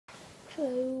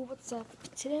Hello, what's up?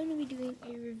 Today I'm going to be doing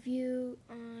a review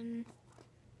on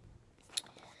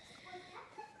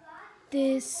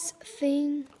this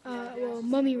thing,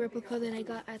 mummy replica that I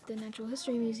got at the Natural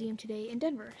History Museum today in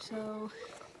Denver. So,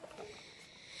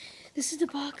 this is the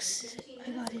box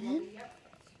I got it in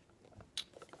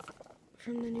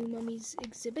from the new mummies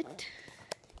exhibit,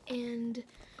 and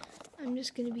I'm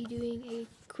just going to be doing a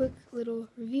quick little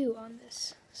review on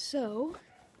this. So,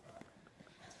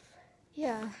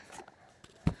 yeah.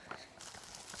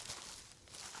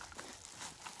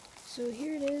 So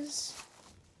here it is.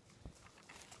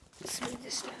 Let's move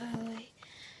this away.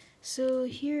 So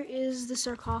here is the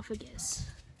sarcophagus.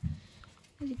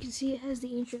 As you can see, it has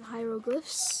the ancient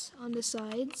hieroglyphs on the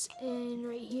sides and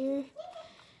right here.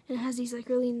 And it has these like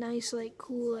really nice, like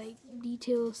cool, like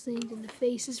details things. And the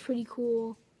face is pretty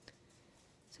cool.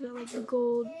 It's got like the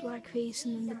gold, black face,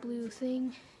 and then the blue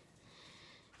thing.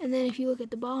 And then if you look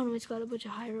at the bottom, it's got a bunch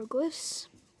of hieroglyphs.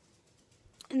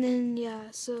 And then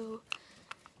yeah, so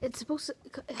it's supposed to,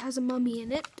 it has a mummy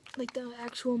in it, like the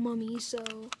actual mummy, so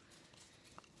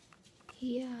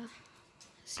yeah.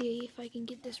 See if I can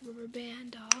get this rubber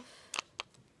band off.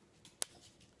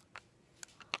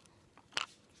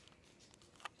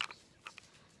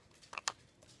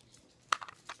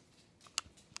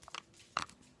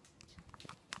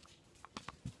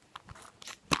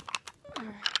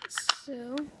 Alright,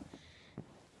 so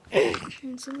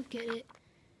let's look at it.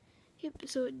 Yep,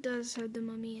 so it does have the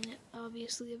mummy in it,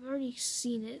 obviously. I've already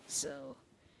seen it, so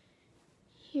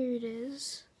here it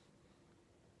is.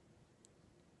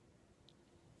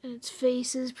 And its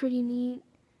face is pretty neat.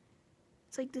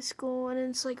 It's like the skull, and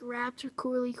it's like wrapped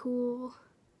really cool.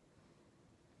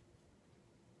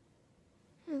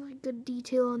 And like good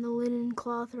detail on the linen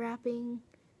cloth wrapping.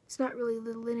 It's not really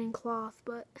the linen cloth,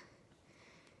 but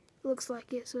it looks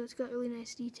like it, so it's got really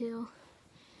nice detail.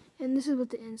 And this is what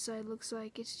the inside looks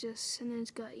like. It's just, and then it's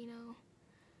got, you know,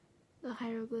 the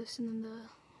hieroglyphs and then the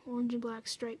orange and black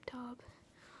striped top.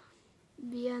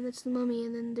 But yeah, and that's the mummy,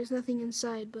 and then there's nothing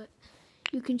inside, but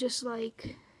you can just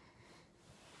like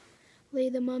lay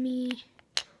the mummy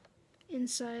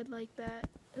inside like that.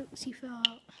 Oops, he fell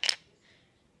out.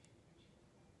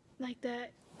 Like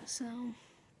that. So,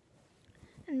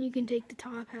 and you can take the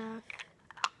top half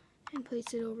and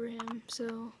place it over him.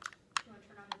 So,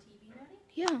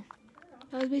 yeah,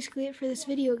 that was basically it for this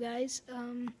video, guys.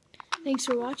 Thanks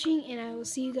for watching, and I will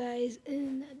see you guys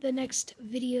in the next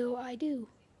video I do.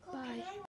 Bye.